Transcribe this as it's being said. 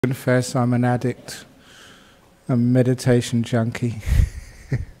Confess I'm an addict, a meditation junkie.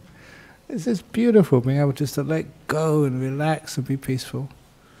 It's just beautiful being able just to let go and relax and be peaceful.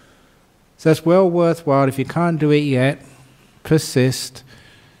 So it's well worthwhile. If you can't do it yet, persist,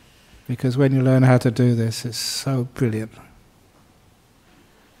 because when you learn how to do this, it's so brilliant.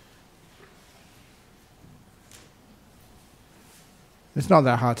 It's not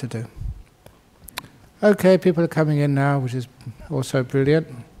that hard to do. Okay, people are coming in now, which is also brilliant.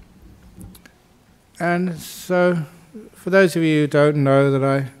 And so, for those of you who don't know,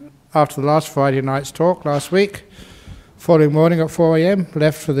 that after the last Friday night's talk last week, following morning at 4 a.m,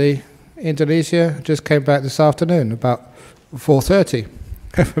 left for Indonesia, just came back this afternoon, about 4:30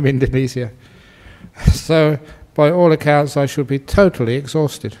 from Indonesia. So, by all accounts, I should be totally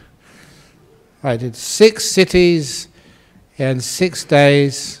exhausted. I did 6 cities in 6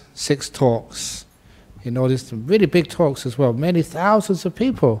 days, 6 talks. In all these really big talks as well, many thousands of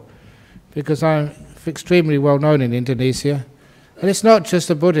people, because I'm extremely well known in Indonesia. And it's not just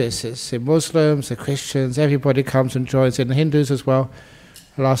the Buddhists, it's the Muslims, the Christians, everybody comes and joins in, the Hindus as well.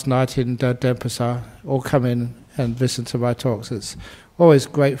 Last night in Denpasar, all come in and listen to my talks. It's always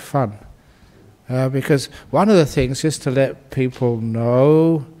great fun. Because one of the things, just to let people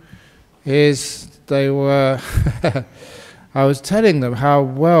know, is I was telling them how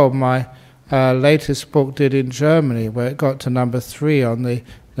well my latest book did in Germany, where it got to number 3 on the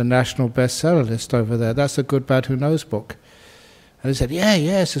national bestseller list over there. That's the Good Bad Who Knows book. And he said, yeah,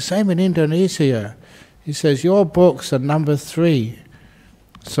 it's the same in Indonesia. He says, your books are number 3,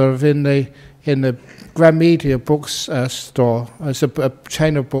 sort of in the Gramedia books store. It's a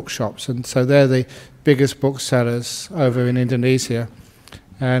chain of bookshops, and so they're the biggest booksellers over in Indonesia.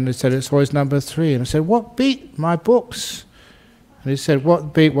 And he said, it's always number 3. And I said, what beat my books? And he said,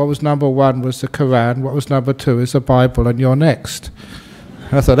 what was number 1 was the Quran, what was number 2 is the Bible, and you're next.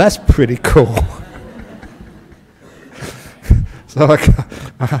 And I thought, that's pretty cool. So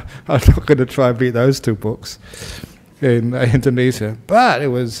I'm not going to try and beat those 2 books in Indonesia. But it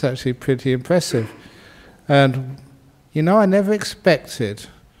was actually pretty impressive. And, you know, I never expected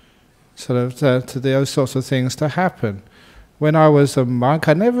sort of to those sorts of things to happen. When I was a monk,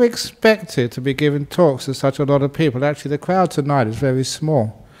 I never expected to be giving talks to such a lot of people. Actually, the crowd tonight is very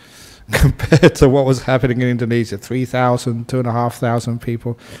small compared to what was happening in Indonesia. 3,000, 2,500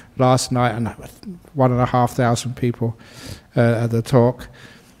 people last night, and 1,500 people at the talk.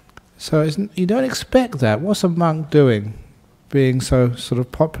 So you don't expect that. What's a monk doing, being so sort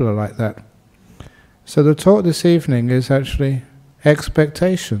of popular like that? So the talk this evening is actually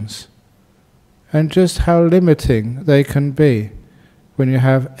expectations. And just how limiting they can be when you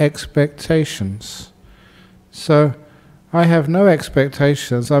have expectations. So I have no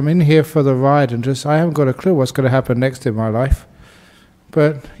expectations. I'm in here for the ride and I haven't got a clue what's going to happen next in my life.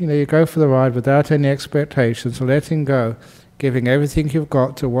 But you go for the ride without any expectations, letting go, giving everything you've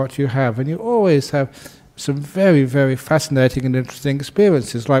got to what you have. And you always have some very, very fascinating and interesting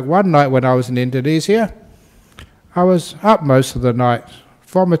experiences. Like one night when I was in Indonesia, I was up most of the night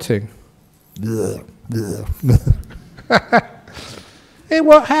vomiting.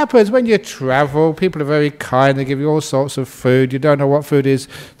 What happens when you travel? People are very kind, they give you all sorts of food. You don't know what food is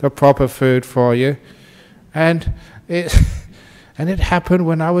the proper food for you. And it happened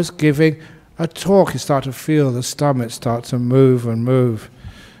when I was giving a talk. You start to feel the stomach start to move and move.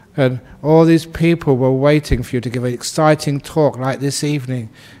 And all these people were waiting for you to give an exciting talk like this evening.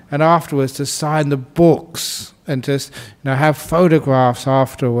 And afterwards to sign the books and just have photographs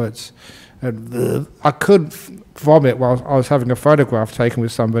afterwards. And I couldn't vomit while I was having a photograph taken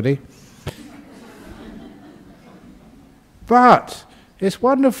with somebody. But it's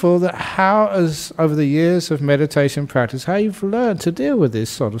wonderful that how, as over the years of meditation practice, how you've learned to deal with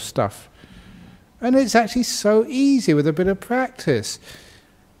this sort of stuff. And it's actually so easy with a bit of practice.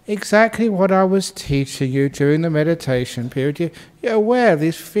 Exactly what I was teaching you during the meditation period. You're aware of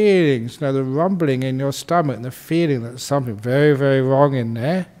these feelings, the rumbling in your stomach and the feeling that there's something very, very wrong in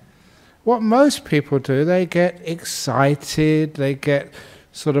there. What most people do, they get excited, they get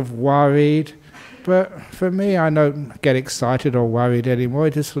sort of worried. But for me, I don't get excited or worried anymore.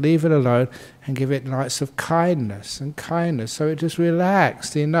 I just leave it alone and give it lots of kindness and kindness. So it just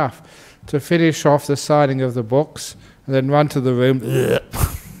relaxed enough to finish off the signing of the books and then run to the room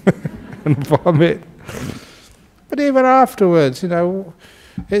and vomit. But even afterwards,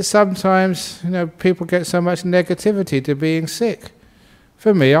 it's sometimes, people get so much negativity to being sick.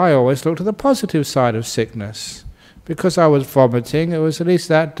 For me, I always looked at the positive side of sickness. Because I was vomiting, it was at least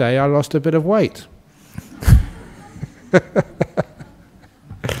that day I lost a bit of weight.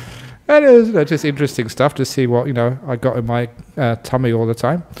 And And it was just interesting stuff to see what I got in my tummy all the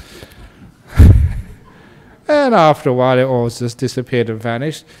time. And after a while, it all just disappeared and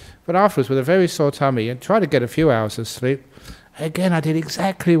vanished. But afterwards, with a very sore tummy, and tried to get a few hours of sleep, again, I did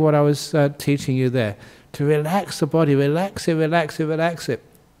exactly what I was teaching you there. To relax the body, relax it, relax it, relax it,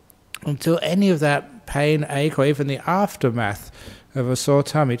 until any of that pain, ache, or even the aftermath of a sore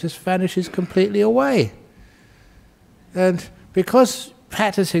tummy just vanishes completely away. And because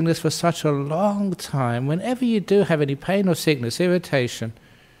practicing this for such a long time, whenever you do have any pain or sickness, irritation,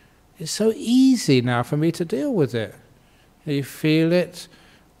 it's so easy now for me to deal with it. You feel it,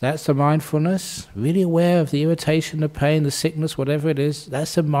 that's the mindfulness, really aware of the irritation, the pain, the sickness, whatever it is,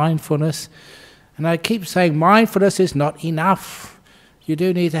 that's the mindfulness. And I keep saying mindfulness is not enough. You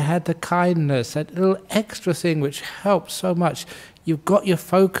do need to have the kindness, that little extra thing which helps so much. You've got your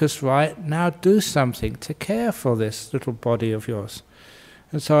focus right, now do something to care for this little body of yours.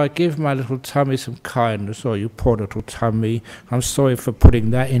 And so I give my little tummy some kindness. Oh, you poor little tummy, I'm sorry for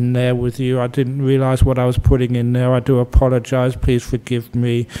putting that in there with you. I didn't realize what I was putting in there. I do apologize. Please forgive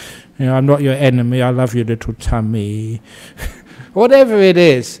me. I'm not your enemy. I love you, little tummy. Whatever it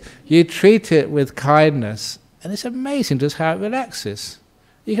is, you treat it with kindness. And it's amazing just how it relaxes.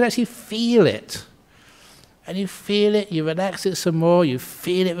 You can actually feel it. And you feel it, you relax it some more, you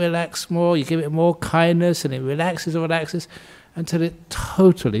feel it relax more, you give it more kindness, and it relaxes and relaxes, until it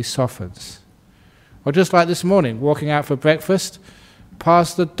totally softens. Or just like this morning, walking out for breakfast,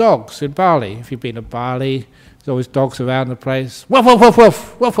 past the dogs in Bali. If you've been to Bali, there's always dogs around the place. Woof, woof, woof,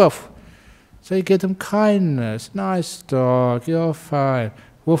 woof, woof, woof. So you give them kindness. Nice dog, you're fine.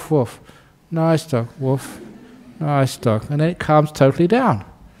 Woof, woof. Nice dog, woof. Nice dog. And then it calms totally down.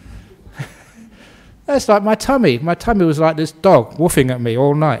 That's like my tummy. My tummy was like this dog woofing at me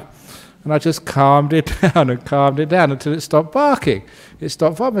all night. And I just calmed it down and calmed it down until it stopped barking. It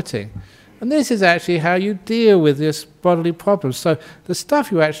stopped vomiting. And this is actually how you deal with this bodily problem. So the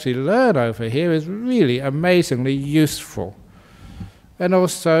stuff you actually learn over here is really amazingly useful. And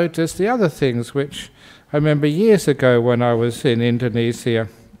also just the other things which I remember years ago when I was in Indonesia,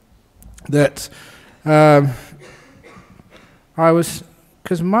 that I was,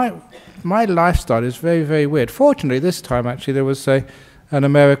 because my lifestyle is very, very weird. Fortunately, this time actually there was an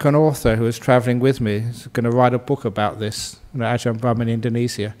American author who was traveling with me. He's going to write a book about this, Ajahn Brahm in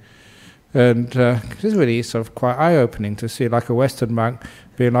Indonesia. And it's really sort of quite eye-opening to see like a Western monk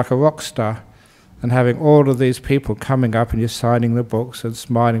being like a rock star and having all of these people coming up and you're signing the books and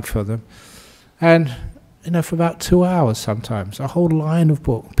smiling for them. And, for about 2 hours sometimes, a whole line of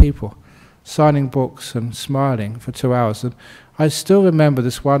people signing books and smiling for 2 hours. And I still remember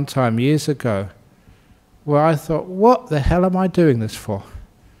this one time years ago where I thought, what the hell am I doing this for?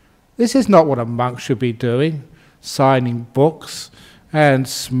 This is not what a monk should be doing, signing books and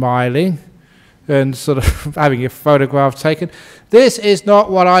smiling and sort of having your photograph taken. This is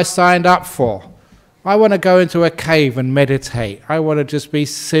not what I signed up for. I want to go into a cave and meditate. I want to just be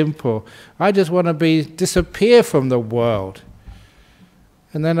simple. I just want to disappear from the world.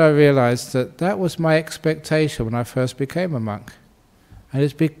 And then I realized that that was my expectation when I first became a monk. And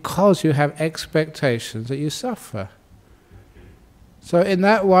it's because you have expectations that you suffer. So in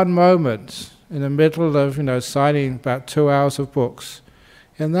that one moment, in the middle of, signing about 2 hours of books,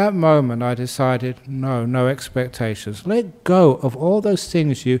 in that moment I decided, no expectations. Let go of all those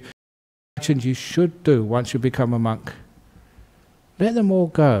things you imagined you should do once you become a monk. Let them all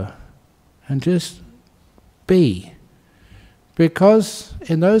go and just be. Because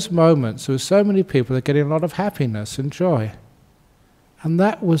in those moments there were so many people that are getting a lot of happiness and joy. And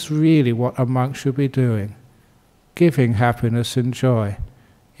that was really what a monk should be doing, giving happiness and joy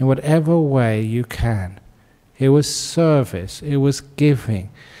in whatever way you can. It was service, it was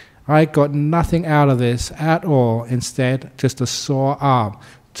giving. I got nothing out of this at all, instead just a sore arm.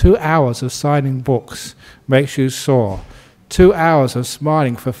 2 hours of signing books makes you sore. 2 hours of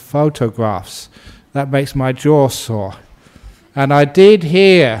smiling for photographs, that makes my jaw sore. And I did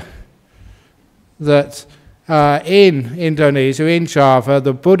hear that in Indonesia, in Java,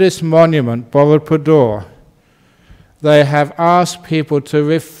 the Buddhist monument, Borobudur, they have asked people to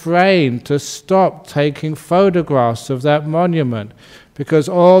refrain, to stop taking photographs of that monument, because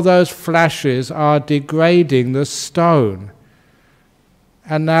all those flashes are degrading the stone.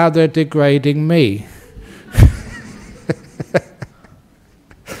 And now they're degrading me.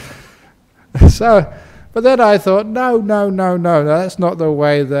 But then I thought, no, that's not the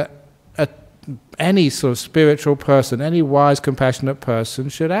way that any sort of spiritual person, any wise, compassionate person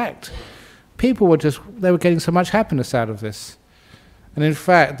should act. People were they were getting so much happiness out of this. And in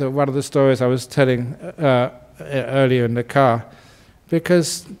fact, one of the stories I was telling earlier in the car,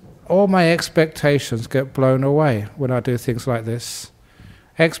 because all my expectations get blown away when I do things like this.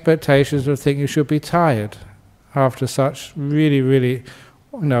 Expectations of think you should be tired after such really,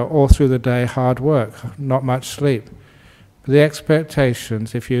 all through the day hard work, not much sleep. But the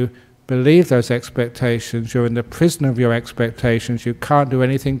expectations, if you believe those expectations, you're in the prison of your expectations, you can't do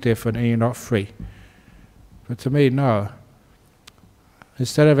anything different and you're not free. But to me, no.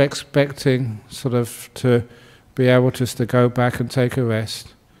 Instead of expecting sort of to be able just to go back and take a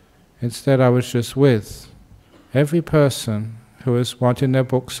rest, instead I was just with every person who was wanting their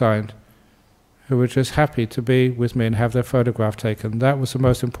book signed, who were just happy to be with me and have their photograph taken. That was the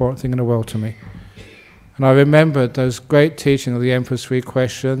most important thing in the world to me. And I remembered those great teachings of the Emperor's Three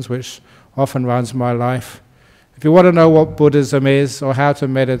Questions, which often runs my life. If you want to know what Buddhism is or how to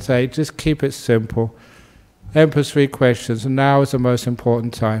meditate, just keep it simple. Emperor's Three Questions, and now is the most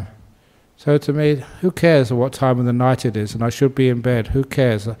important time. So to me, who cares what time of the night it is, and I should be in bed, who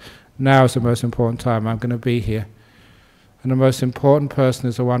cares? Now is the most important time, I'm going to be here. And the most important person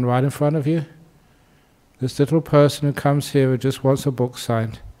is the one right in front of you. This little person who comes here who just wants a book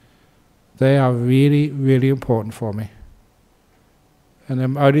signed. They are really important for me. And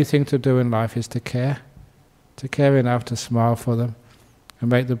the only thing to do in life is to care enough to smile for them and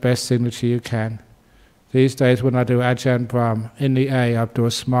make the best signature you can. These days when I do Ajahn Brahm, in the A, I do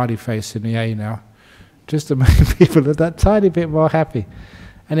a smiley face in the A now, just to make people that tiny bit more happy.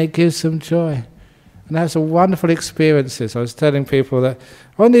 And it gives them joy. And that's a wonderful experiences. I was telling people that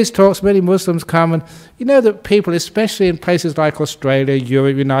on these talks many Muslims come, and you know that people, especially in places like Australia,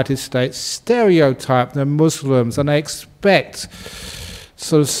 Europe, United States, stereotype the Muslims and they expect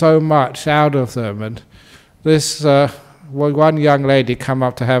so much out of them. And this one young lady came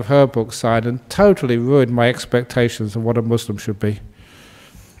up to have her book signed and totally ruined my expectations of what a Muslim should be.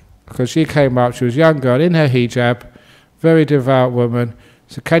 Because she came up, she was a young girl in her hijab, very devout woman.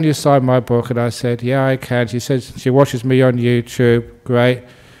 So can you sign my book? And I said, yeah, I can. She said she watches me on YouTube. Great.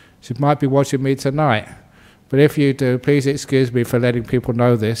 She might be watching me tonight. But if you do, please excuse me for letting people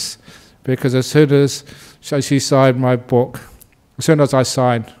know this. Because as soon as she signed my book, as soon as I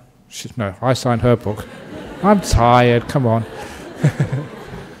signed, I signed her book. I'm tired, come on.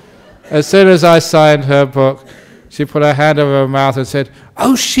 As soon as I signed her book, she put her hand over her mouth and said,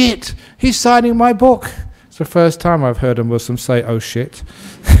 oh shit, he's signing my book. It's the first time I've heard a Muslim say, oh shit.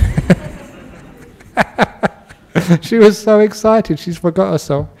 She was so excited, she's forgot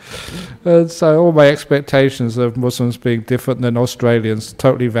herself. And so all my expectations of Muslims being different than Australians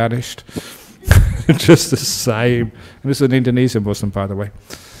totally vanished. Just the same. And this is an Indonesian Muslim, by the way.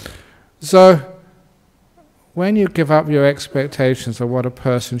 So, when you give up your expectations of what a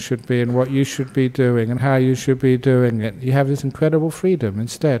person should be and what you should be doing and how you should be doing it, you have this incredible freedom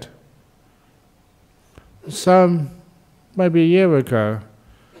instead. Maybe a year ago,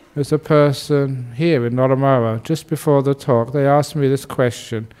 there's a person here in Noramara, just before the talk, they asked me this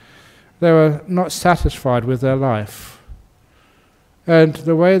question. They were not satisfied with their life. And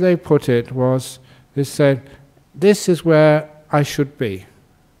the way they put it was, they said, this is where I should be.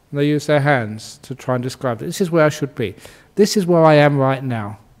 And they used their hands to try and describe it. This is where I should be. This is where I am right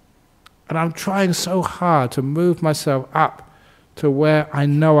now. And I'm trying so hard to move myself up to where I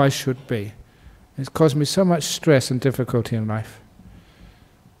know I should be. It's caused me so much stress and difficulty in life.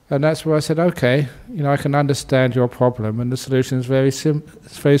 And that's where I said, okay, I can understand your problem, and the solution is very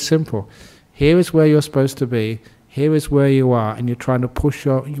simple. Here is where you're supposed to be, here is where you are, and you're trying to push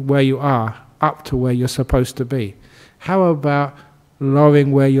where you are up to where you're supposed to be. How about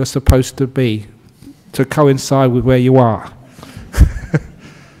lowering where you're supposed to be to coincide with where you are?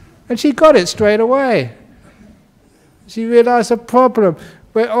 And she got it straight away. She realized the problem.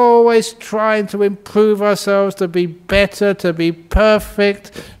 We're always trying to improve ourselves, to be better, to be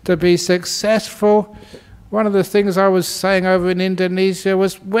perfect, to be successful. One of the things I was saying over in Indonesia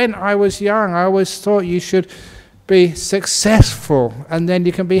was, when I was young, I always thought you should be successful and then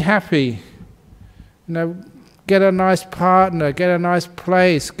you can be happy. Get a nice partner, get a nice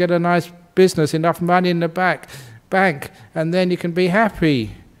place, get a nice business, enough money in the bank, and then you can be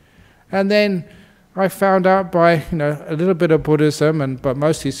happy. And then I found out by a little bit of Buddhism but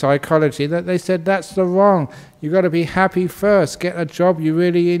mostly psychology that they said that's the wrong. You've got to be happy first. Get a job you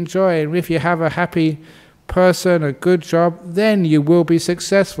really enjoy, and if you have a happy person, a good job, then you will be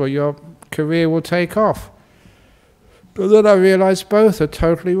successful. Your career will take off. But then I realized both are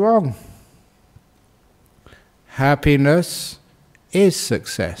totally wrong. Happiness is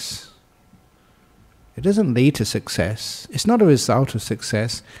success. It doesn't lead to success. It's not a result of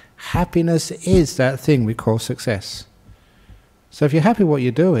success. Happiness is that thing we call success. So if you're happy what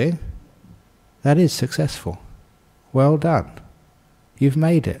you're doing, that is successful. Well done. You've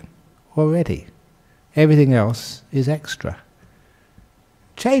made it. already. Everything else is extra.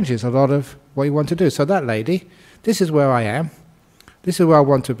 Changes a lot of what you want to do. So that lady, this is where I am. This is where I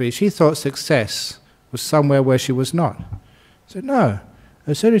want to be. She thought success was somewhere where she was not. I said, no.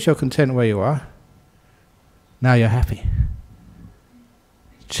 As soon as you're content where you are, now you're happy.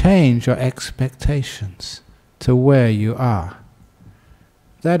 Change your expectations to where you are.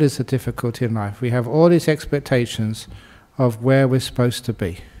 That is the difficulty in life. We have all these expectations of where we're supposed to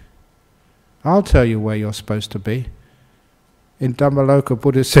be. I'll tell you where you're supposed to be in Dhammaloka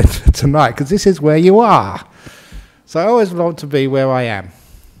Buddhist Center tonight, because this is where you are. So I always want to be where I am.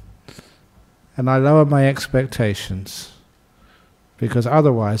 And I lower my expectations, because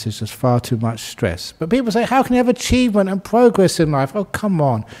otherwise it's just far too much stress. But people say, how can you have achievement and progress in life? Oh, come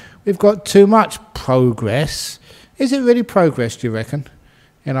on. We've got too much progress. Is it really progress, do you reckon,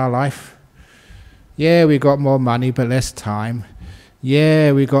 in our life? Yeah, we got more money but less time.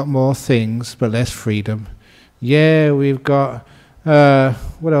 Yeah, we got more things but less freedom. Yeah, we've got,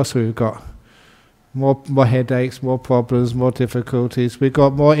 what else have we got? More headaches, more problems, more difficulties. We've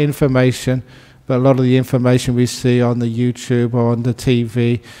got more information, but a lot of the information we see on the YouTube or on the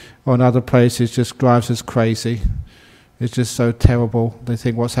TV or in other places just drives us crazy. It's just so terrible. They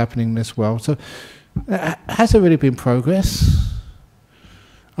think what's happening in this world. So, has there really been progress?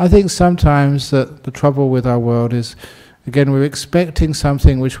 I think sometimes that the trouble with our world is, again, we're expecting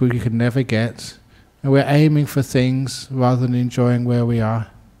something which we could never get, and we're aiming for things rather than enjoying where we are.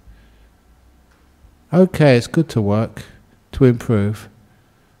 Okay, it's good to work, to improve,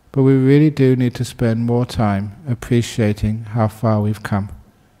 but we really do need to spend more time appreciating how far we've come.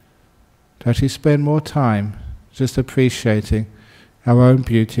 To actually spend more time just appreciating our own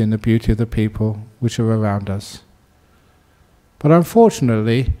beauty and the beauty of the people which are around us. But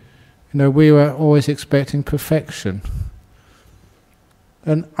unfortunately, we were always expecting perfection.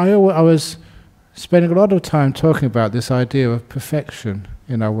 And I was spending a lot of time talking about this idea of perfection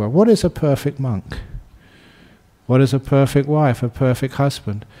in our world. What is a perfect monk? What is a perfect wife, a perfect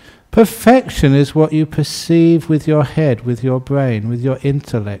husband? Perfection is what you perceive with your head, with your brain, with your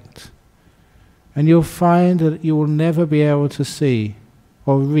intellect. And you'll find that you will never be able to see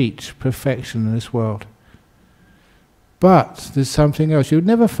or reach perfection in this world. But there's something else. You'll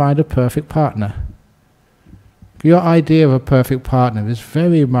never find a perfect partner. Your idea of a perfect partner is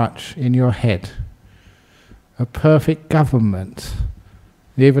very much in your head. A perfect government,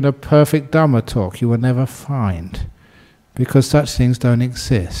 even a perfect Dhamma talk, you will never find, because such things don't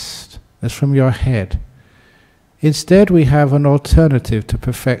exist. That's from your head. Instead, we have an alternative to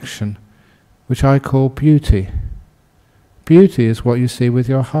perfection, which I call beauty. Beauty is what you see with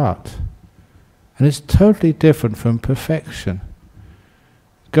your heart. And it's totally different from perfection.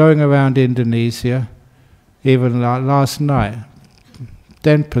 Going around Indonesia, even like last night,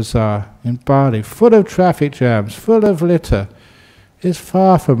 Denpasar in Bali, full of traffic jams, full of litter, is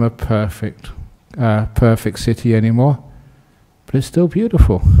far from a perfect city anymore, but it's still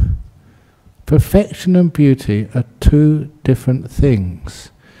beautiful. Perfection and beauty are two different things.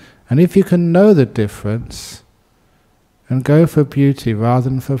 And if you can know the difference and go for beauty rather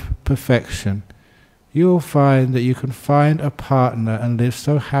than for perfection, you will find that you can find a partner and live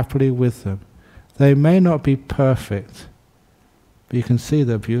so happily with them. They may not be perfect, but you can see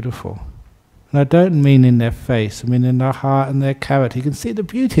they're beautiful. And I don't mean in their face, I mean in their heart and their character. You can see the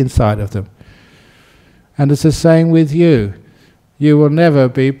beauty inside of them. And it's the same with you. You will never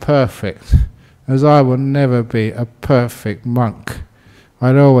be perfect, as I will never be a perfect monk.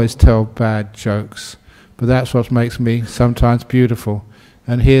 I'd always tell bad jokes, but that's what makes me sometimes beautiful.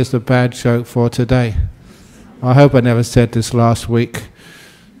 And here's the bad joke for today. I hope I never said this last week,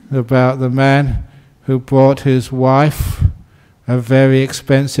 about the man who brought his wife a very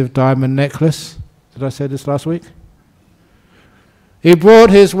expensive diamond necklace. Did I say this last week? He brought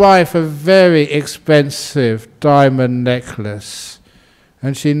his wife a very expensive diamond necklace,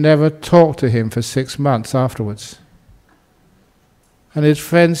 and she never talked to him for 6 months afterwards. And his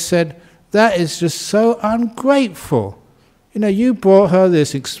friends said, that is just so ungrateful. You brought her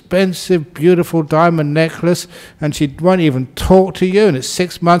this expensive, beautiful diamond necklace, and she won't even talk to you, and it's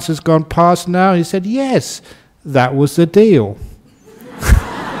 6 months has gone past now. He said, yes, that was the deal.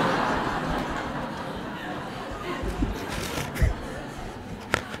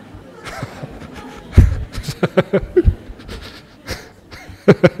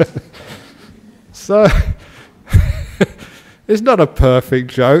 So, it's not a perfect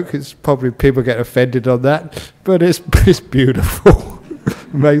joke. It's probably people get offended on that, but it's beautiful.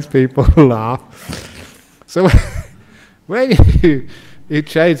 It makes people laugh. So when you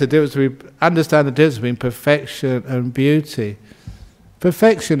change the difference, understand the difference between perfection and beauty,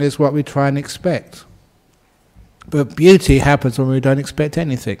 Perfection is what we try and expect. But beauty happens when we don't expect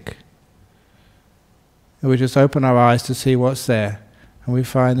anything. And we just open our eyes to see what's there. And we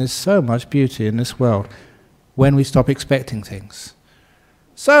find there's so much beauty in this world when we stop expecting things.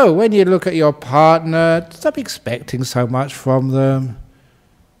 So, when you look at your partner, stop expecting so much from them.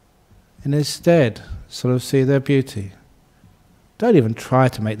 And instead, sort of see their beauty. Don't even try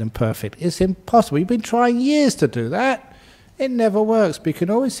to make them perfect. It's impossible. You've been trying years to do that. It never works, but you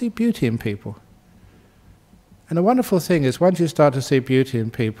can always see beauty in people. And the wonderful thing is, once you start to see beauty in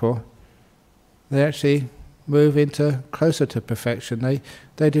people, they actually move into closer to perfection.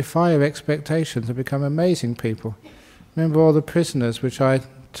 They defy your expectations and become amazing people. Remember all the prisoners which I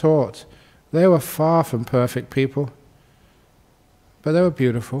taught? They were far from perfect people, but they were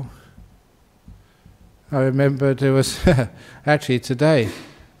beautiful. I remember there was actually today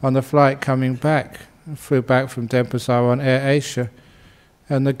on the flight coming back, I flew back from Denpasar on Air Asia,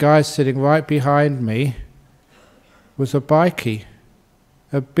 and the guy sitting right behind me was a bikie,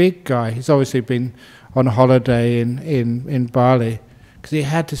 a big guy. He's obviously been on holiday in Bali, because he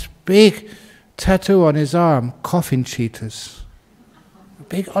had this big tattoo on his arm, coffin cheetahs.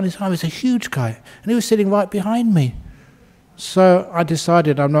 Big on his arm. He's a huge guy, and he was sitting right behind me. So I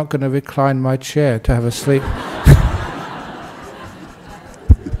decided I'm not going to recline my chair to have a sleep.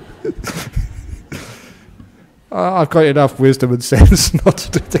 I've got enough wisdom and sense not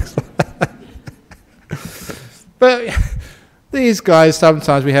to do things like that. But these guys,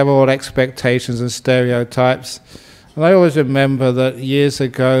 sometimes we have all expectations and stereotypes. And I always remember that years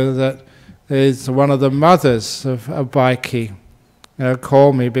ago that there's one of the mothers of a bikie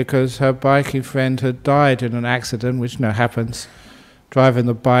called me because her bikie friend had died in an accident, which happens, driving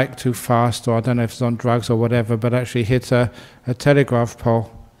the bike too fast, or I don't know if it's on drugs or whatever, but actually hit a telegraph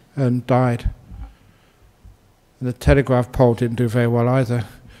pole and died. And the telegraph pole didn't do very well either,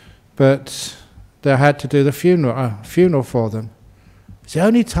 but they had to do the funeral for them. It's the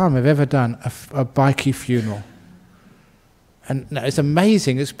only time I've ever done a bikie funeral. And it's an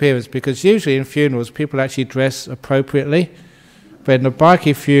amazing experience, because usually in funerals people actually dress appropriately. But in the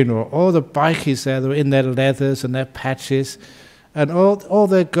bikie funeral, all the bikies there, they were in their leathers and their patches, and all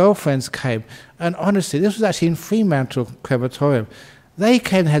their girlfriends came. And honestly, this was actually in Fremantle Crematorium. They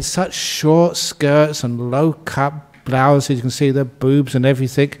had such short skirts and low-cut blouses. You can see their boobs and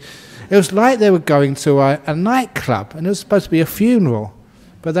everything. It was like they were going to a nightclub, and it was supposed to be a funeral.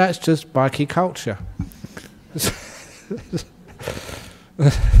 But that's just bikie culture.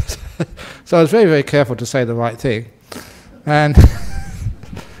 So I was very, very careful to say the right thing.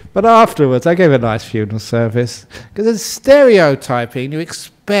 But afterwards, I gave a nice funeral service, because it's stereotyping. You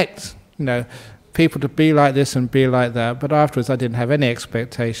expect, people to be like this and be like that. But afterwards, I didn't have any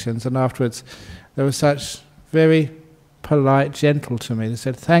expectations. And afterwards, they were such very polite, gentle to me. They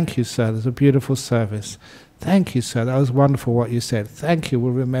said, "Thank you, sir. There's a beautiful service. Thank you, sir. That was wonderful what you said. Thank you.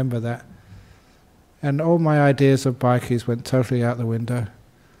 We'll remember that." And all my ideas of bikies went totally out the window.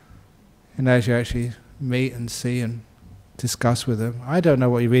 And as you actually meet and see and discuss with them, I don't know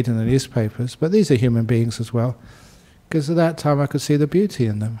what you read in the newspapers, but these are human beings as well, because at that time I could see the beauty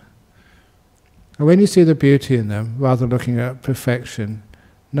in them. And when you see the beauty in them, rather than looking at perfection,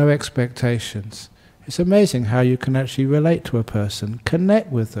 no expectations, it's amazing how you can actually relate to a person,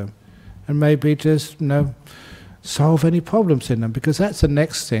 connect with them, and maybe just solve any problems in them, because that's the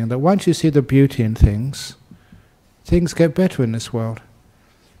next thing, that once you see the beauty in things, things get better in this world.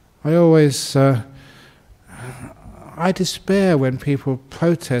 I always I despair when people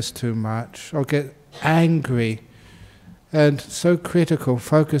protest too much or get angry and so critical,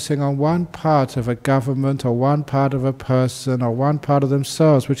 focusing on one part of a government or one part of a person or one part of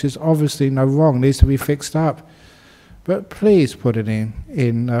themselves, which is obviously no wrong, needs to be fixed up. But please put it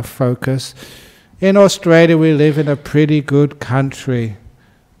in focus. In Australia we live in a pretty good country.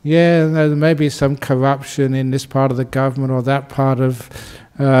 Yeah, there may be some corruption in this part of the government or that part of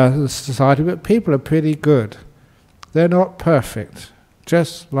the society, but people are pretty good. They're not perfect,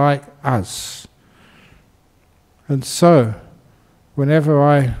 just like us. And so, whenever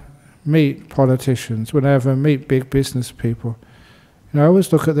I meet politicians, whenever I meet big business people, I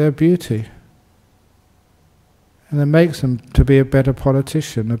always look at their beauty. And it makes them to be a better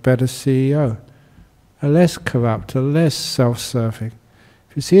politician, a better CEO, a less corrupt, a less self-serving.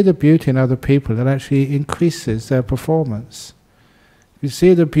 If you see the beauty in other people, it actually increases their performance. If you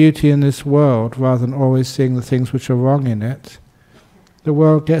see the beauty in this world, rather than always seeing the things which are wrong in it, the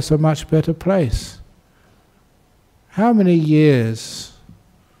world gets a much better place. How many years,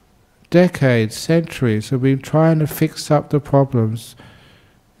 decades, centuries have we been trying to fix up the problems,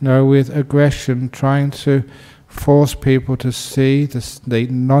 with aggression, trying to force people to see the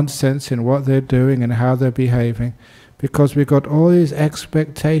nonsense in what they're doing and how they're behaving, because we've got all these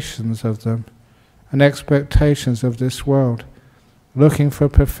expectations of them and expectations of this world, looking for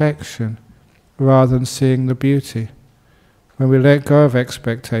perfection rather than seeing the beauty. When we let go of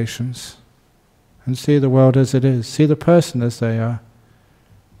expectations and see the world as it is, see the person as they are,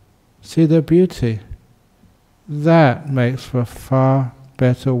 see their beauty, that makes for a far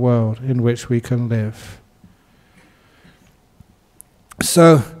better world in which we can live.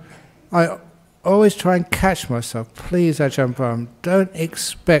 So I always try and catch myself. Please, Ajahn Brahm, don't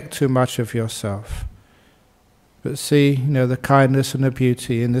expect too much of yourself, but see, the kindness and the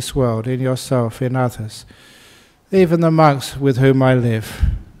beauty in this world, in yourself, in others. Even the monks with whom I live,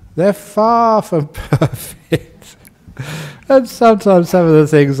 they're far from perfect. And sometimes some of the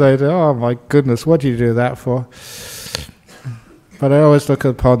things they do, oh my goodness, what do you do that for? But I always look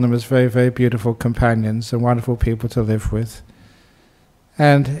upon them as very, very beautiful companions and wonderful people to live with.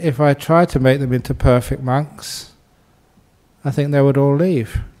 And if I tried to make them into perfect monks, I think they would all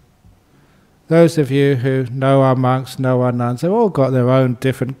leave. Those of you who know our monks, know our nuns, they've all got their own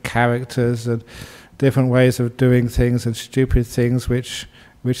different characters and different ways of doing things and stupid things which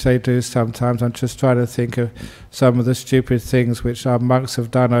they do sometimes. I'm just trying to think of some of the stupid things which our monks have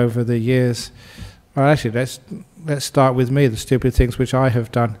done over the years. Well, actually, let's start with me, the stupid things which I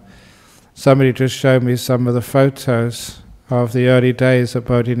have done. Somebody just showed me some of the photos of the early days at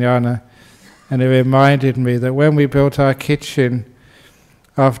Bodhinyana, and it reminded me that when we built our kitchen,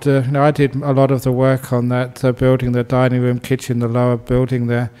 after I did a lot of the work on that, building the dining room kitchen, the lower building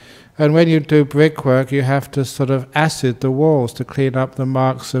there, and when you do brickwork you have to sort of acid the walls to clean up the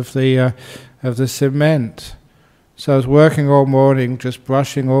marks of the cement. So I was working all morning just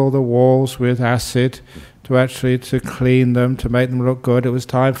brushing all the walls with acid to clean them, to make them look good. It was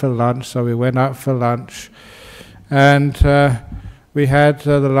time for lunch, so we went out for lunch. And we had,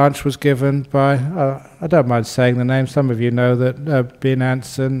 the lunch was given by, I don't mind saying the name, some of you know that Bin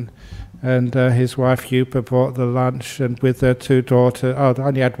Anson and his wife Yupa brought the lunch, and with their two daughters, I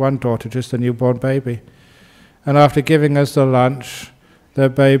only had one daughter, just a newborn baby. And after giving us the lunch, their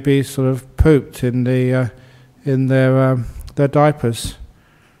baby sort of pooped in their diapers.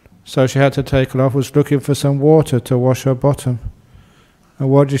 So she had to take it off, was looking for some water to wash her bottom. And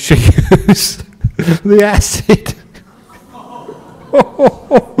what did she use? The acid.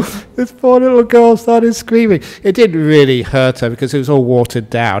 This poor little girl started screaming. It didn't really hurt her because it was all watered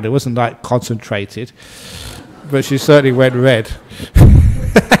down. It wasn't like concentrated. But she certainly went red.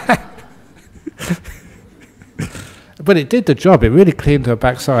 But it did the job. It really cleaned her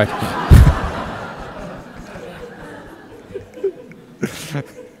backside.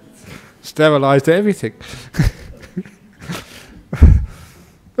 Sterilized everything.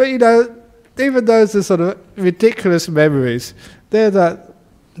 But even those are sort of ridiculous memories.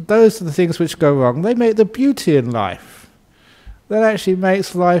 Those are the things which go wrong. They make the beauty in life. That actually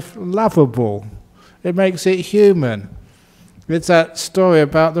makes life lovable. It makes it human. It's that story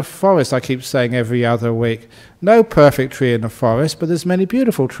about the forest I keep saying every other week. No perfect tree in the forest, but there's many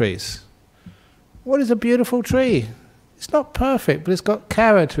beautiful trees. What is a beautiful tree? It's not perfect, but it's got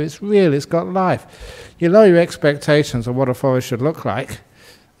character, it's real, it's got life. You lower your expectations of what a forest should look like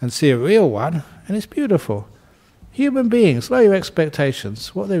and see a real one, and it's beautiful. Human beings, lower your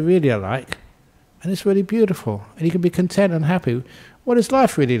expectations, what they really are like, and it's really beautiful, and you can be content and happy. What is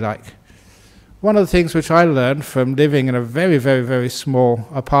life really like? One of the things which I learned from living in a very, very, very small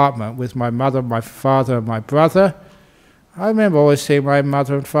apartment with my mother, my father, and my brother, I remember always seeing my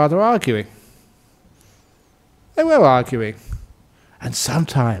mother and father arguing. They were arguing. And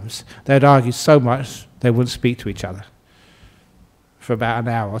sometimes they'd argue so much they wouldn't speak to each other for about an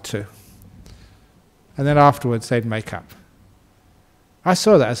hour or two. And then afterwards they'd make up. I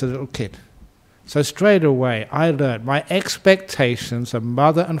saw that as a little kid. So straight away I learned my expectations of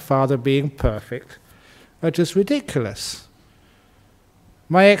mother and father being perfect are just ridiculous.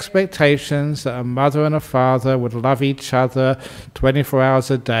 My expectations that a mother and a father would love each other 24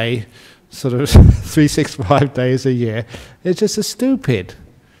 hours a day, sort of 365 days a year, it's just as stupid.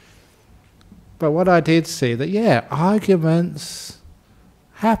 But what I did see, that yeah, arguments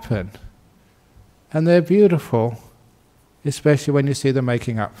happen. And they're beautiful, especially when you see them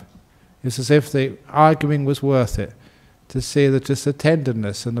making up. It's as if the arguing was worth it, to see that just the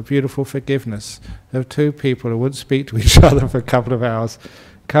tenderness and the beautiful forgiveness of two people who wouldn't speak to each other for a couple of hours,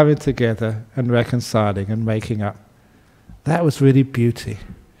 coming together and reconciling and making up. That was really beauty.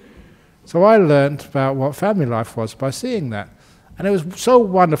 So I learned about what family life was by seeing that. And it was so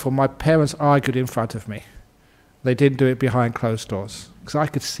wonderful. My parents argued in front of me. They didn't do it behind closed doors, because I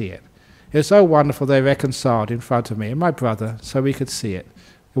could see it. It was so wonderful they reconciled in front of me and my brother, so we could see it.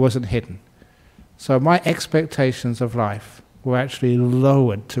 It wasn't hidden. So my expectations of life were actually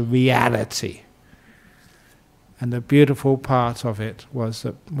lowered to reality. And the beautiful part of it was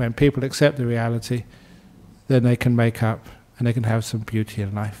that when people accept the reality, then they can make up and they can have some beauty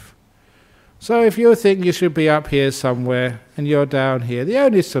in life. So if you think you should be up here somewhere and you're down here, the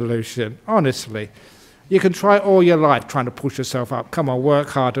only solution, honestly, you can try all your life trying to push yourself up. Come on, work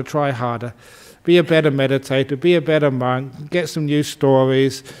harder, try harder. Be a better meditator, be a better monk, get some new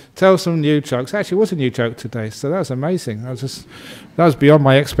stories, tell some new jokes. Actually, it was a new joke today, so that was amazing. That was beyond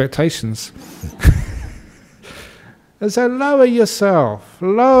my expectations. And so lower yourself,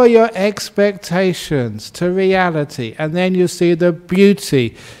 lower your expectations to reality, and then you see the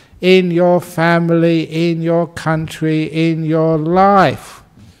beauty in your family, in your country, in your life.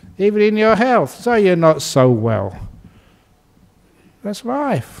 Even in your health, so you're not so well. That's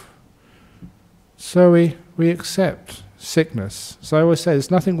life. So we accept sickness. So I always say there's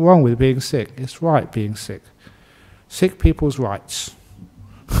nothing wrong with being sick. It's right being sick. Sick people's rights.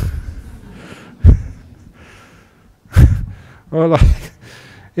 Or like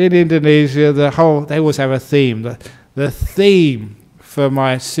in Indonesia, they always have a theme. The theme for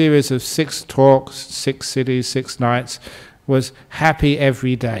my series of 6 talks, 6 cities, 6 nights, was happy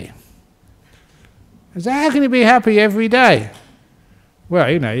every day. I said, how can you be happy every day?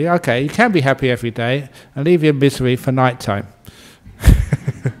 Well, you know, okay, you can be happy every day and leave your misery for night time.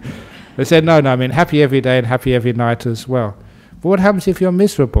 They said, no, I mean happy every day and happy every night as well. But what happens if you're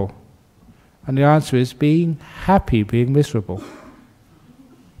miserable? And the answer is being happy, being miserable.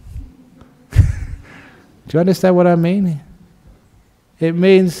 Do you understand what I mean? It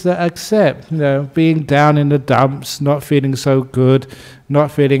means that accept, being down in the dumps, not feeling so good, not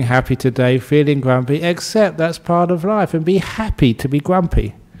feeling happy today, feeling grumpy. Accept that's part of life and be happy to be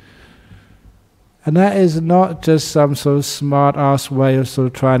grumpy. And that is not just some sort of smart-ass way of sort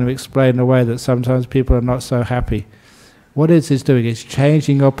of trying to explain the way that sometimes people are not so happy. What it is doing is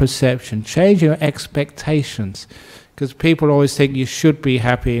changing your perception, changing your expectations. Because people always think you should be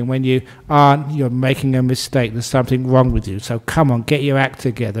happy, and when you aren't, you're making a mistake. There's something wrong with you. So come on, get your act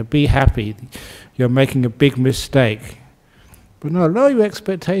together. Be happy. You're making a big mistake. But no, lower your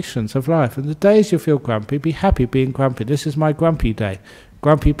expectations of life. And the days you feel grumpy, be happy being grumpy. This is my grumpy day.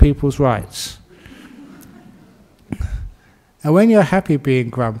 Grumpy people's rights. And when you're happy being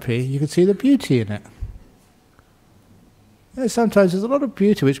grumpy, you can see the beauty in it. Sometimes there's a lot of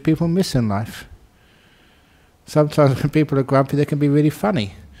beauty which people miss in life. Sometimes when people are grumpy, they can be really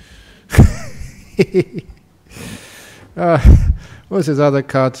funny. What's his other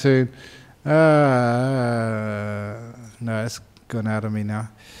cartoon? No, it's gone out of me now.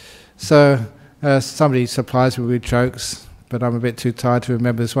 So somebody supplies me with jokes, but I'm a bit too tired to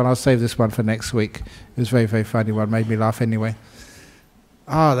remember this one. I'll save this one for next week. It was a very, very funny one. Made me laugh anyway.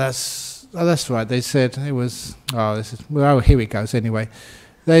 That's right. They said it was. Here it goes. Anyway,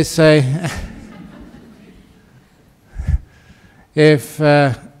 they say. That's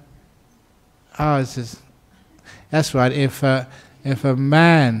right. If a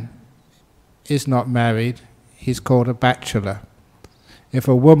man is not married, he's called a bachelor. If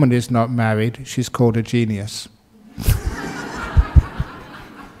a woman is not married, she's called a genius.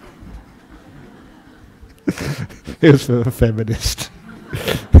 It was for a feminist.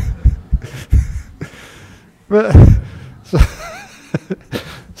 But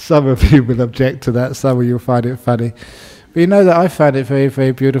some of you will object to that. Some of you will find it funny. But you know that I find it very,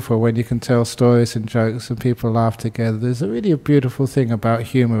 very beautiful when you can tell stories and jokes and people laugh together. There's a beautiful thing about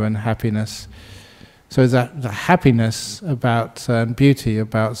humour and happiness. So that the happiness about and beauty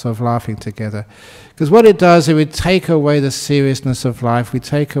about sort of laughing together. Because what it does, it would take away the seriousness of life. We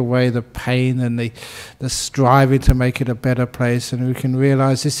take away the pain and the striving to make it a better place, and we can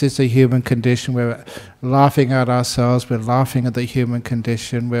realize this is the human condition. We're laughing at ourselves, we're laughing at the human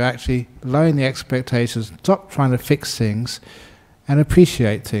condition, we're actually lowering the expectations, stop trying to fix things, and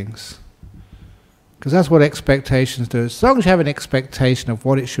appreciate things. Because that's what expectations do. As long as you have an expectation of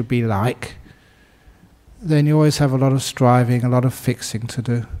what it should be like, then you always have a lot of striving, a lot of fixing to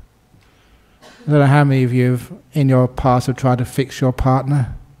do. I don't know how many of you have, in your past, have tried to fix your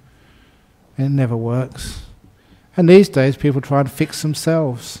partner. It never works. And these days, people try to fix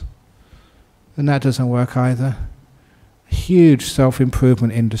themselves. And that doesn't work either. A huge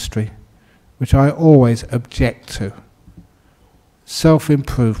self-improvement industry, which I always object to.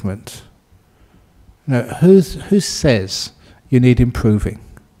 Self-improvement. Who says you need improving?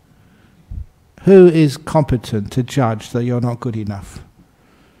 Who is competent to judge that you're not good enough?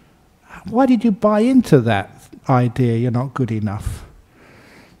 Why did you buy into that idea you're not good enough?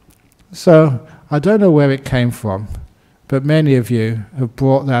 So I don't know where it came from, but many of you have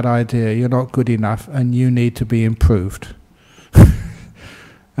brought that idea, you're not good enough and you need to be improved.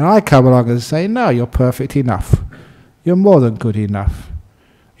 And I come along and say, no, you're perfect enough. You're more than good enough.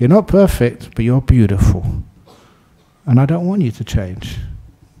 You're not perfect, but you're beautiful. And I don't want you to change.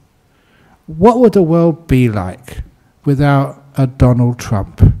 What would the world be like without a Donald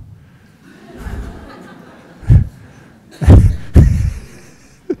Trump?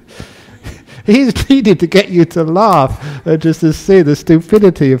 He's needed to get you to laugh and just to see the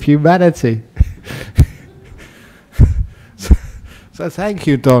stupidity of humanity. So thank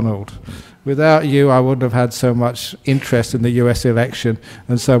you, Donald. Without you, I wouldn't have had so much interest in the US election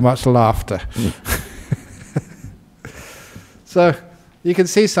and so much laughter. So you can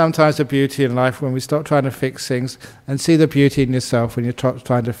see sometimes the beauty in life when we stop trying to fix things and see the beauty in yourself when you're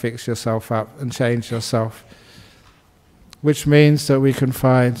trying to fix yourself up and change yourself, which means that we can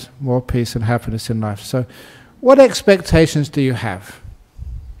find more peace and happiness in life. So what expectations do you have?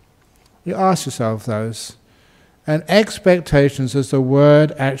 You ask yourself those. And expectations, as the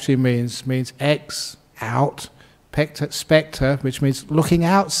word actually means ex, out, spectre, which means looking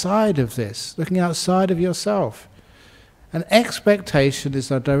outside of this, looking outside of yourself. An expectation is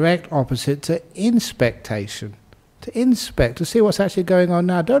a direct opposite to inspectation. To inspect, to see what's actually going on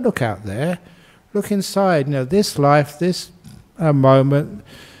now. Don't look out there. Look inside. You know, this life, this moment,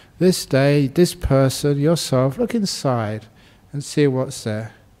 this day, this person, yourself. Look inside and see what's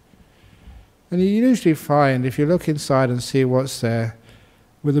there. And you usually find, if you look inside and see what's there,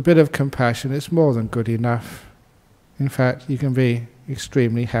 with a bit of compassion, it's more than good enough. In fact, you can be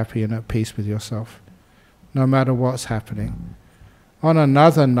extremely happy and at peace with yourself, no matter what's happening. On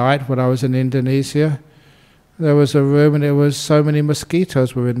another night, when I was in Indonesia, there was a room and it was so many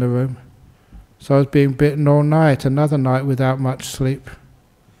mosquitoes were in the room. So I was being bitten all night, another night without much sleep.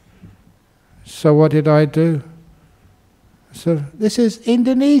 So what did I do? So this is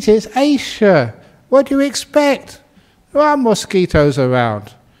Indonesia, it's Asia. What do you expect? There are mosquitoes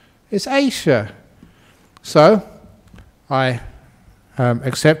around. It's Asia. So I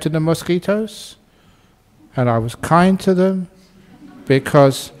accepted the mosquitoes and I was kind to them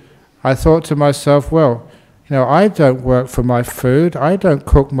because I thought to myself, well, you know, I don't work for my food. I don't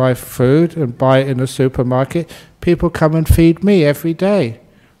cook my food and buy it in the supermarket. People come and feed me every day.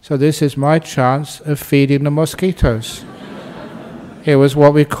 So this is my chance of feeding the mosquitoes. It was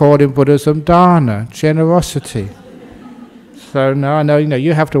what we called in Buddhism dana, generosity. So now I know,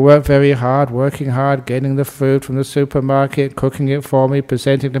 you have to work very hard, working hard, getting the food from the supermarket, cooking it for me,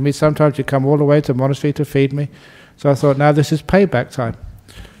 presenting to me. Sometimes you come all the way to the monastery to feed me. So I thought, now this is payback time.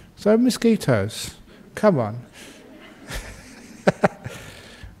 So mosquitoes, come on.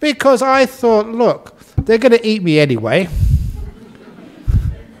 Because I thought, look, they're going to eat me anyway.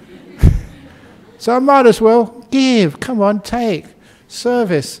 So I might as well give, come on, take.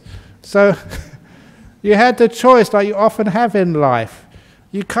 Service. So you had the choice like you often have in life.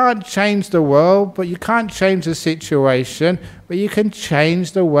 You can't change the world, but you can't change the situation, but you can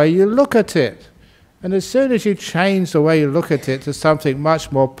change the way you look at it. And as soon as you change the way you look at it to something much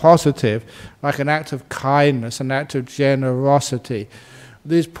more positive, like an act of kindness, an act of generosity,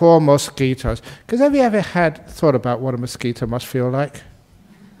 these poor mosquitoes. Because have you ever thought about what a mosquito must feel like?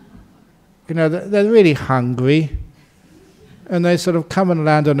 You know, they're really hungry. And they sort of come and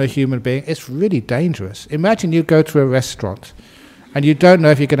land on a human being. It's really dangerous. Imagine you go to a restaurant and you don't know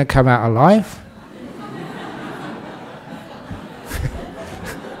if you're going to come out alive.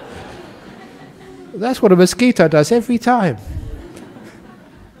 That's what a mosquito does every time.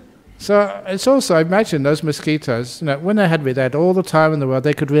 So it's also, imagine those mosquitoes, when they had all the time in the world,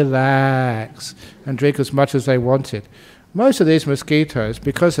 they could relax and drink as much as they wanted. Most of these mosquitoes,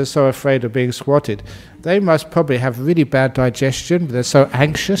 because they're so afraid of being swatted, they must probably have really bad digestion. They're so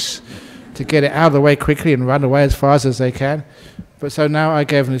anxious to get it out of the way quickly and run away as fast as they can. But so now I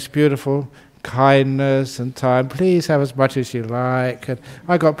gave them this beautiful kindness and time. Please have as much as you like. And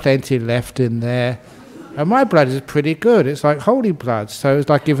I got plenty left in there. And my blood is pretty good. It's like holy blood. So it's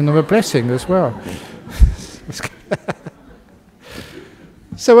like giving them a blessing as well.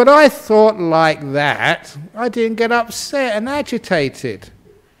 So when I thought like that, I didn't get upset and agitated.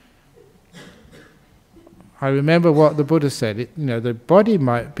 I remember what the Buddha said. The body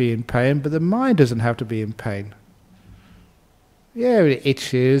might be in pain, but the mind doesn't have to be in pain. Yeah, it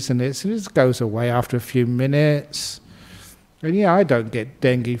itches and it goes away after a few minutes. And yeah, I don't get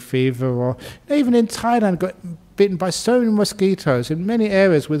dengue fever or... Even in Thailand, I got bitten by so many mosquitoes in many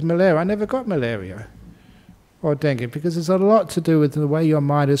areas with malaria. I never got malaria or dengue, because there's a lot to do with the way your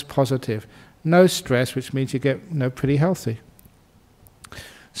mind is positive. No stress, which means you get pretty healthy.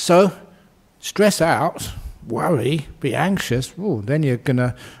 So, stress out, worry, be anxious, then you're going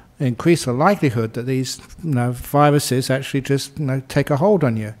to increase the likelihood that these viruses actually just take a hold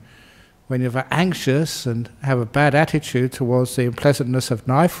on you. When you're anxious and have a bad attitude towards the unpleasantness of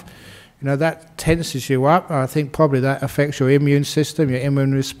life, that tenses you up. I think probably that affects your immune system. Your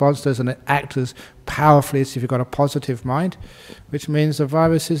immune response doesn't act as powerfully as if you've got a positive mind, which means the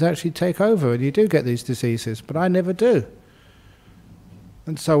viruses actually take over and you do get these diseases, but I never do.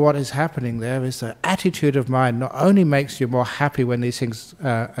 And so what is happening there is the attitude of mind not only makes you more happy when these things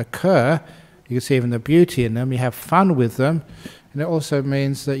occur, you can see even the beauty in them, you have fun with them, and it also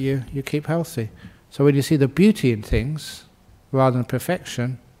means that you keep healthy. So when you see the beauty in things, rather than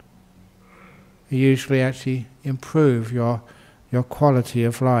perfection, you usually actually improve your quality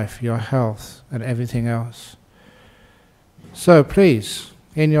of life, your health, and everything else. So please,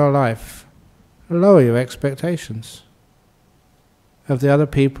 in your life, lower your expectations of the other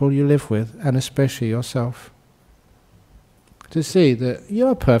people you live with, and especially yourself. To see that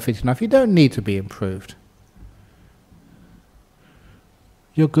you're perfect enough, you don't need to be improved.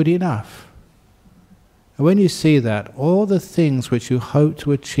 You're good enough. And when you see that, all the things which you hope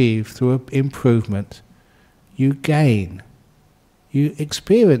to achieve through improvement, you gain. You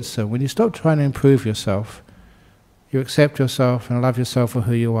experience them. When you stop trying to improve yourself, you accept yourself and love yourself for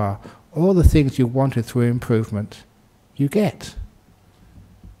who you are. All the things you wanted through improvement, you get.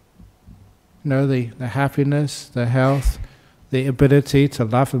 The happiness, the health, the ability to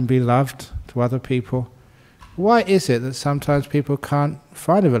love and be loved to other people. Why is it that sometimes people can't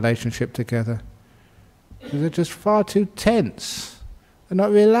find a relationship together? Because they're just far too tense. They're not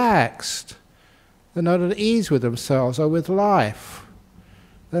relaxed. They're not at ease with themselves or with life.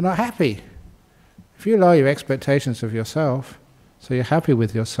 They're not happy. If you lower your expectations of yourself, so you're happy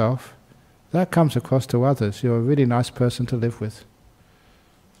with yourself, that comes across to others. You're a really nice person to live with.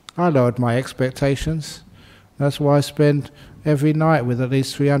 I lowered my expectations. That's why I spend every night with at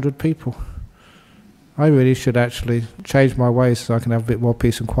least 300 people. I really should actually change my ways so I can have a bit more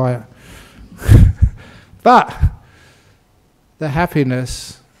peace and quiet. But the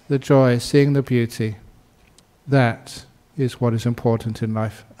happiness, the joy, seeing the beauty, that is what is important in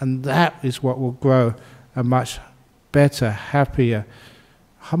life. And that is what will grow a much better, happier,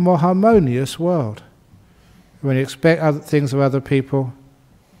 more harmonious world. When you expect other things of other people,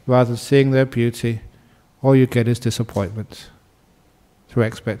 rather than seeing their beauty, all you get is disappointment through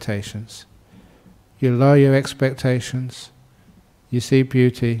expectations. You lower your expectations, you see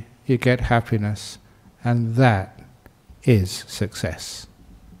beauty, you get happiness, and that is success.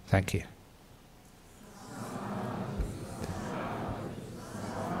 Thank you.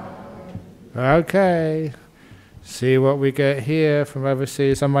 Okay, see what we get here from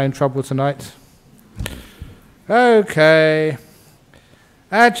overseas. Am I in trouble tonight? Okay.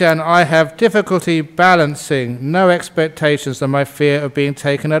 Ajahn, I have difficulty balancing no expectations and my fear of being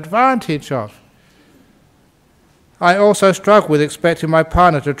taken advantage of. I also struggle with expecting my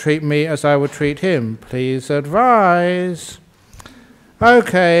partner to treat me as I would treat him. Please advise.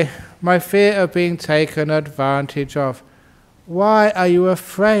 Okay, my fear of being taken advantage of. Why are you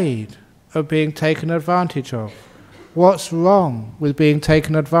afraid of being taken advantage of? What's wrong with being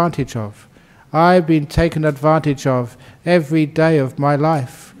taken advantage of? I've been taken advantage of every day of my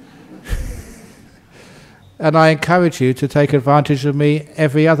life. And I encourage you to take advantage of me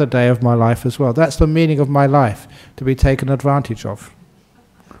every other day of my life as well. That's the meaning of my life, to be taken advantage of.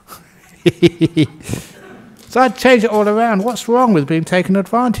 So I'd change it all around. What's wrong with being taken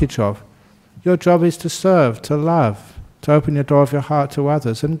advantage of? Your job is to serve, to love, to open your door of your heart to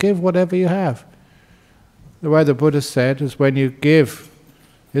others and give whatever you have. The way the Buddha said is when you give,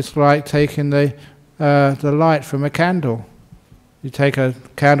 it's like taking the light from a candle. You take a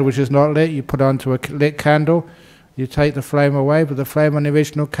candle which is not lit, you put it onto a lit candle, you take the flame away, but the flame on the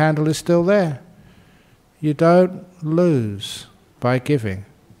original candle is still there. You don't lose by giving.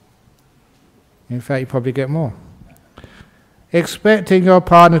 In fact, you probably get more. Expecting your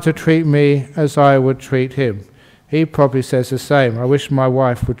partner to treat me as I would treat him. He probably says the same. I wish my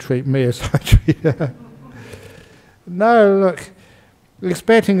wife would treat me as I treat her. No, look.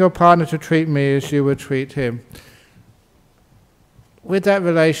 Expecting your partner to treat me as you would treat him. With that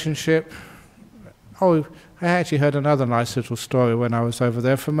relationship, I actually heard another nice little story when I was over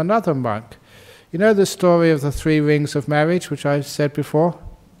there from another monk. You know the story of the 3 rings of marriage, which I said before?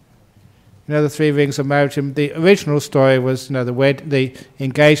 You know the 3 rings of marriage? The original story was, the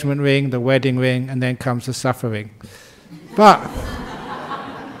engagement ring, the wedding ring, and then comes the suffering. But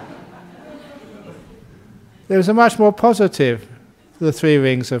there was a much more positive, the 3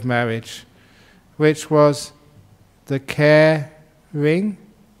 rings of marriage, which was the care ring,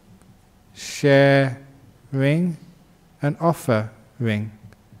 sharing, and offering.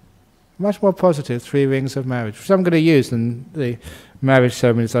 Much more positive, 3 rings of marriage, which I'm going to use in the marriage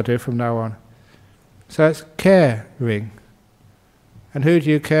ceremonies I do from now on. So it's caring. And who do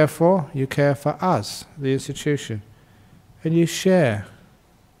you care for? You care for us, the institution. And you share.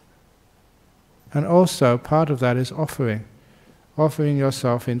 And also, part of that is offering. Offering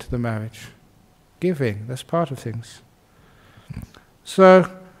yourself into the marriage. Giving, that's part of things. So,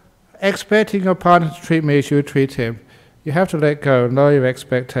 expecting your partner to treat me as you would treat him, you have to let go and lower your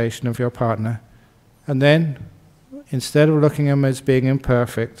expectation of your partner. And then, instead of looking at him as being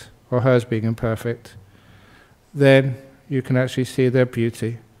imperfect, or her as being imperfect, then you can actually see their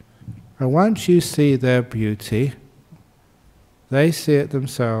beauty. And once you see their beauty, they see it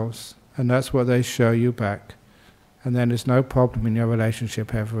themselves, and that's what they show you back. And then there's no problem in your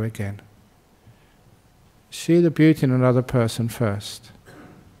relationship ever again. See the beauty in another person first,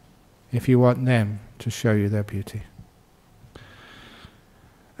 if you want them to show you their beauty.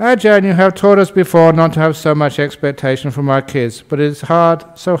 Ajahn, you have taught us before not to have so much expectation from our kids, but it's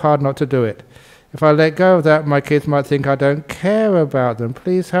hard, so hard not to do it. If I let go of that, my kids might think I don't care about them.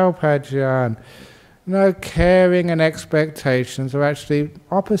 Please help, Ajahn. No, caring and expectations are actually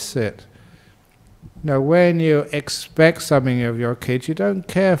opposite. No, when you expect something of your kids, you don't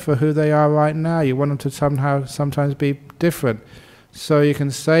care for who they are right now. You want them to sometimes be different. So you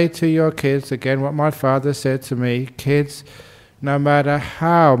can say to your kids, again, what my father said to me, kids, no matter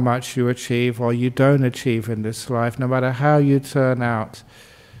how much you achieve or you don't achieve in this life, no matter how you turn out,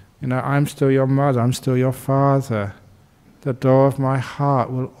 I'm still your mother, I'm still your father. The door of my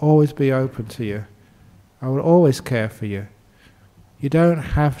heart will always be open to you. I will always care for you. You don't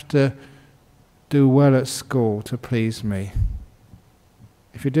have to do well at school to please me.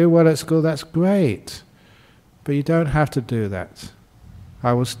 If you do well at school, that's great. But you don't have to do that.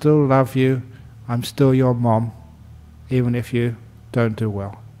 I will still love you. I'm still your mom, even if you don't do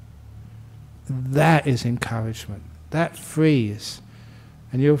well. That is encouragement. That frees.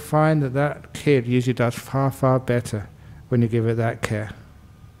 And you'll find that that kid usually does far, far better when you give it that care.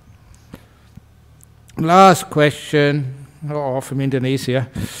 Last question, from Indonesia.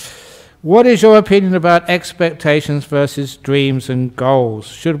 What is your opinion about expectations versus dreams and goals?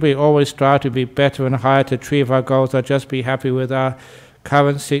 Should we always strive to be better and higher to achieve our goals, or just be happy with our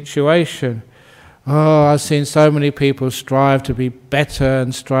current situation? Oh, I've seen so many people strive to be better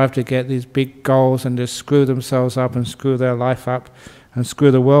and strive to get these big goals and just screw themselves up and screw their life up and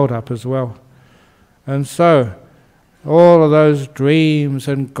screw the world up as well. And so, all of those dreams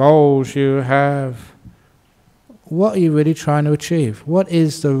and goals you have, what are you really trying to achieve? What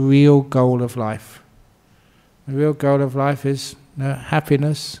is the real goal of life? The real goal of life is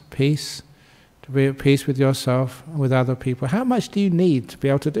happiness, peace, to be at peace with yourself and with other people. How much do you need to be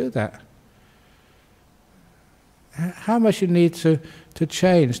able to do that? How much you need to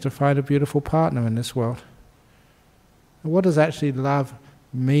change to find a beautiful partner in this world? What does actually love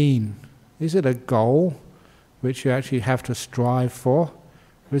mean? Is it a goal which you actually have to strive for?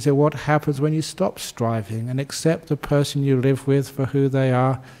 Or is it what happens when you stop striving and accept the person you live with for who they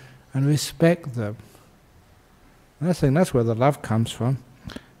are and respect them? And I think that's where the love comes from.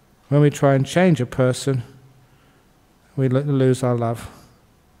 When we try and change a person, we lose our love.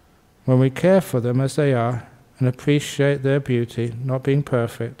 When we care for them as they are and appreciate their beauty, not being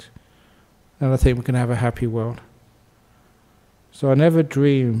perfect, then I think we can have a happy world. So I never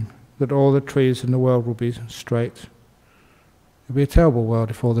dream that all the trees in the world will be straight. It would be a terrible world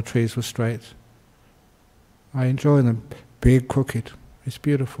if all the trees were straight. I enjoy them big, crooked. It's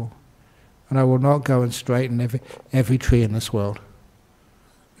beautiful. And I will not go and straighten every tree in this world,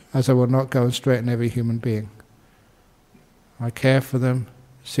 as I will not go and straighten every human being. I care for them,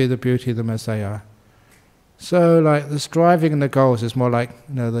 see the beauty of them as they are. So like the striving and the goals is more like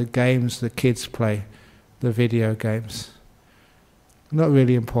the games the kids play, the video games. Not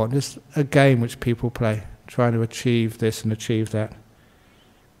really important, just a game which people play, trying to achieve this and achieve that.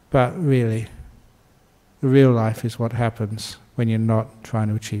 But really, the real life is what happens when you're not trying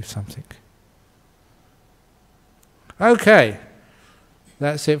to achieve something. Okay,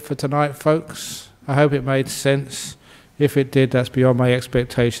 that's it for tonight, folks. I hope it made sense. If it did, that's beyond my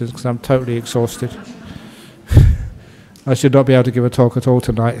expectations because I'm totally exhausted. I should not be able to give a talk at all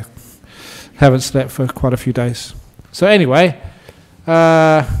tonight. Haven't slept for quite a few days. So anyway,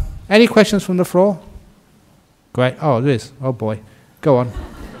 any questions from the floor? Great. Oh, there is. Oh boy. Go on.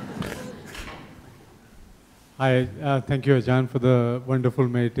 Hi. Thank you, Ajahn, for the wonderful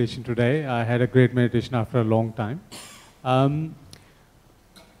meditation today. I had a great meditation after a long time. I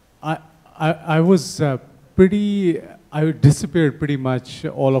was pretty I disappeared pretty much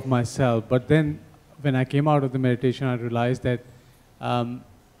all of myself. But then when I came out of the meditation, I realized that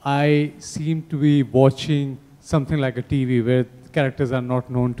I seem to be watching something like a TV where characters are not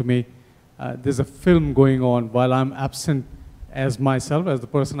known to me. There's a film going on while I'm absent as myself, as the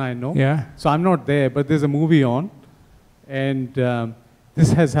person I know. Yeah. So I'm not there, but there's a movie on. And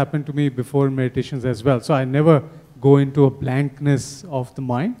this has happened to me before in meditations as well. So I never go into a blankness of the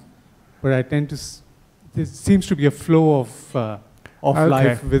mind, but I tend to, there seems to be a flow of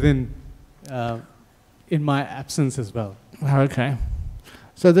life within, in my absence as well. Okay.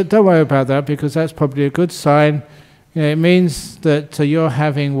 So don't worry about that, because that's probably a good sign. You know, it means that you're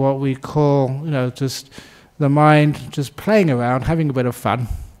having what we call, you know, just the mind just playing around, having a bit of fun,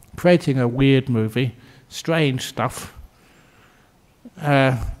 creating a weird movie, strange stuff.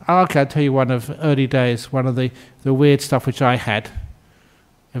 I'll tell you one of early days, one of the weird stuff which I had,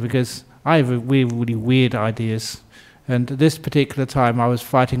 because I have really weird ideas. And this particular time I was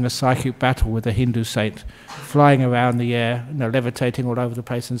fighting a psychic battle with a Hindu saint, flying around the air, you know, levitating all over the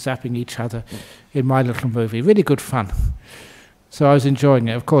place and zapping each other in my little movie. Really good fun. So I was enjoying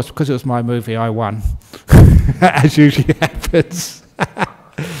it. Of course, because it was my movie, I won, as usually happens.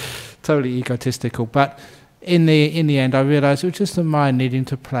 Totally egotistical. But in the end, I realized it was just the mind needing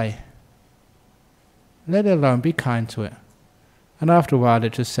to play. Let it alone. Be kind to it. And after a while,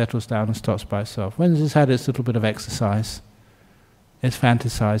 it just settles down and stops by itself. When it's had its little bit of exercise, it's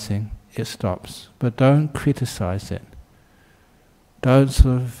fantasizing, it stops. But don't criticize it. Don't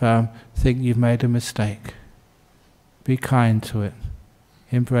sort of think you've made a mistake. Be kind to it.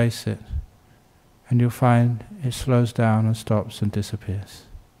 Embrace it. And you'll find it slows down and stops and disappears.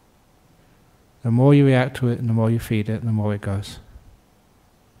 The more you react to it and the more you feed it, the more it goes.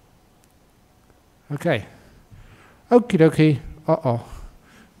 Okay. Okie dokie. Uh-oh.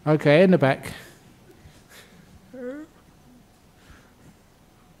 Okay, in the back.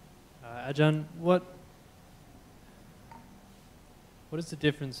 Ajahn, what is the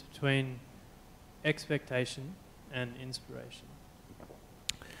difference between expectation and inspiration?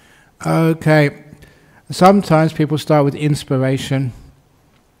 Okay. Sometimes people start with inspiration,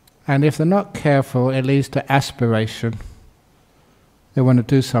 and if they're not careful, it leads to aspiration. They want to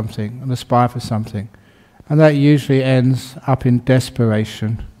do something and aspire for something. And that usually ends up in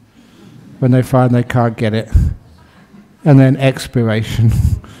desperation when they find they can't get it. And then expiration.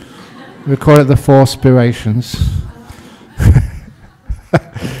 We call it the four spirations.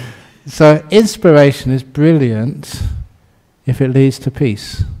 So inspiration is brilliant if it leads to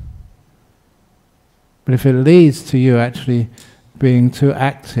peace. But if it leads to you actually being too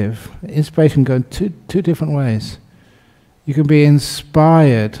active, inspiration can go two different ways. You can be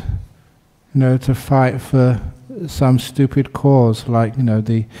inspired, you know, to fight for some stupid cause, like, you know,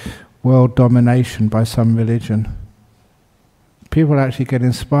 the world domination by some religion. People actually get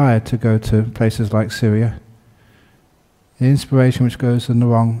inspired to go to places like Syria. The inspiration which goes in the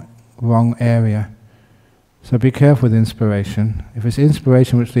wrong area. So be careful with inspiration. If it's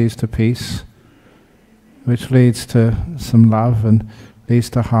inspiration which leads to peace, which leads to some love and leads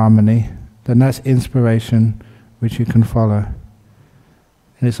to harmony, then that's inspiration which you can follow.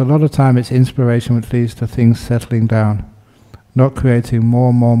 And it's a lot of time it's inspiration which leads to things settling down, not creating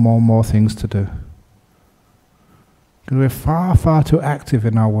more things to do. Because we're far too active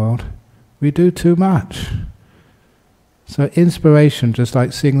in our world. We do too much. So inspiration, just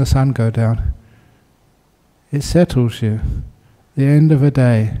like seeing the sun go down, it settles you. At the end of a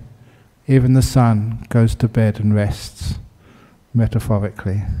day, even the sun goes to bed and rests,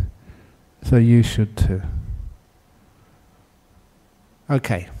 metaphorically. So you should too.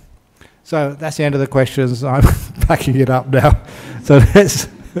 Okay, so that's the end of the questions. I'm packing it up now. So let's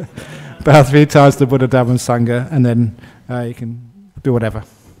bow 3 times to Buddha, Dhamma and Sangha, and then you can do whatever.